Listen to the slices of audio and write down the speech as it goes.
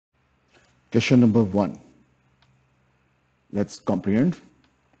Question number 1. Let's comprehend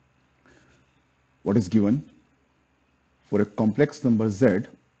what is given. For a complex number z,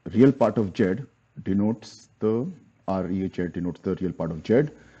 real part of z denotes the REH denotes the real part of z.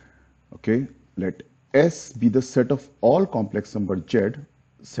 Okay, let S be the set of all complex number z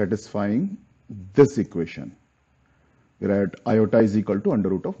satisfying this equation, where iota is equal to under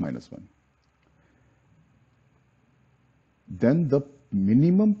root of -1. Then the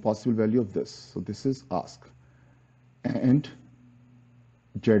minimum possible value of this. So this is asked. And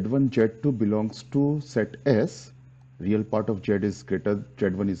Z1, Z2 belongs to set S. Real part of Z1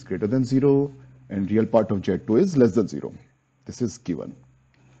 is greater than 0, and real part of Z2 is less than 0. This is given.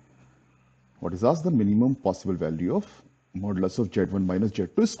 What is asked? The minimum possible value of modulus of Z1 minus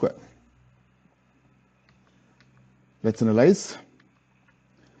Z2 square. Let's analyze.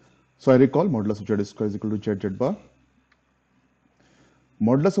 So I recall modulus of Z square is equal to Z bar.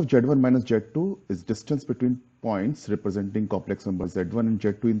 Modulus of Z1 minus Z2 is distance between points representing complex numbers Z1 and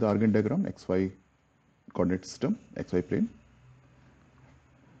Z2 in the Argand diagram, XY coordinate system, XY plane.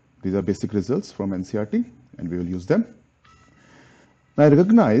 These are basic results from NCERT and we will use them. Now I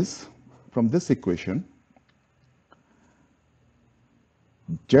recognize from this equation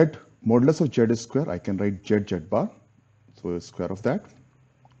Z modulus of Z square, I can write Z bar, so square of that.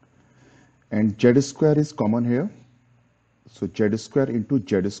 And Z square is common here. So Z square into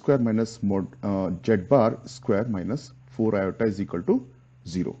Z square minus Z bar square minus 4 iota is equal to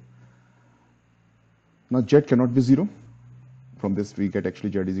 0. Now Z cannot be 0. From this we get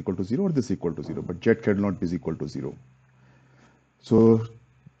actually Z is equal to 0 or this equal to 0, but Z cannot be equal to 0. So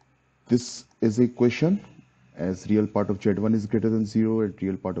this is a equation as real part of Z1 is greater than 0 and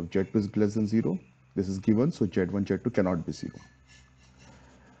real part of Z2 is less than 0. This is given, so Z1, Z2 cannot be 0.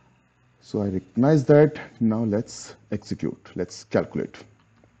 So I recognize that. Now let's execute. Let's calculate.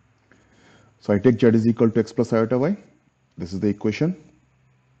 So I take Z is equal to X plus iota Y. This is the equation.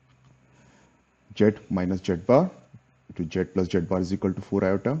 Z minus Z bar to Z plus Z bar is equal to 4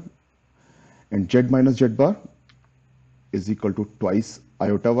 iota. And Z minus Z bar is equal to twice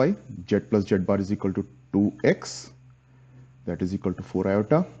iota Y. Z plus Z bar is equal to 2X. That is equal to 4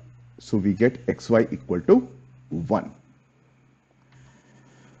 iota. So we get XY equal to 1.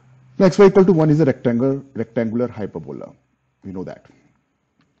 Now xy equal to 1 is a rectangular hyperbola. We know that.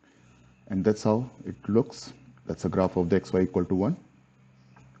 And that's how it looks. That's a graph of the xy equal to 1.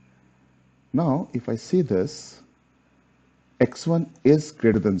 Now, if I see this, x1 is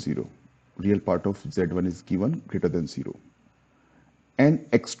greater than 0. Real part of z1 is given greater than 0. And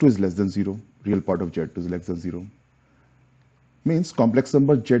x2 is less than 0. Real part of z2 is less than 0. Means complex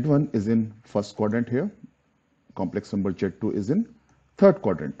number z1 is in first quadrant here. Complex number z2 is in third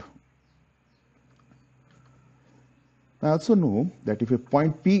quadrant. I also know that if a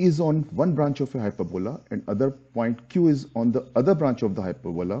point P is on one branch of a hyperbola and other point Q is on the other branch of the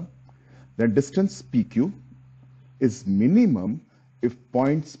hyperbola, then distance PQ is minimum if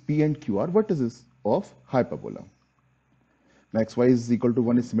points P and Q are vertices of hyperbola. Now xy is equal to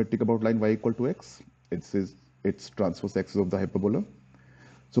 1 is symmetric about line y equal to x. It's transverse axis of the hyperbola.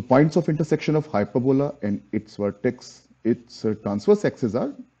 So points of intersection of hyperbola and its vertex, its transverse axes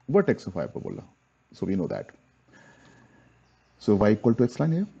are vertex of hyperbola. So we know that. So y equal to x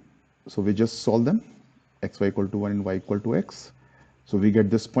line here. So we just solve them. Xy equal to 1 and y equal to x. So we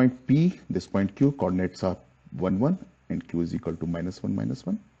get this point P, this point Q, coordinates are 1, 1 and Q is equal to -1,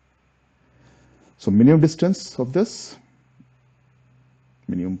 -1. So minimum distance of this,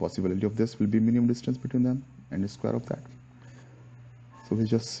 minimum possibility of this will be minimum distance between them and the square of that. So we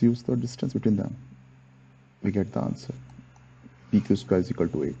just use the distance between them. We get the answer. PQ square is equal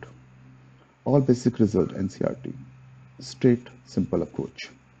to 8. All basic result NCERT. Straight, simple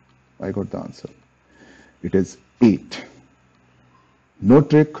approach. I got the answer. It is 8. No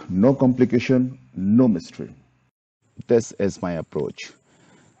trick, no complication, no mystery. This is my approach.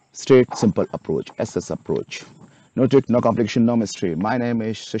 Straight, simple approach, SS approach. No trick, no complication, no mystery. My name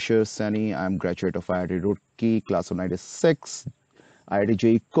is Shishir Saini. I'm graduate of IIT Roorkee, class of 96. IIT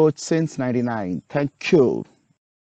JEE coach since 99. Thank you.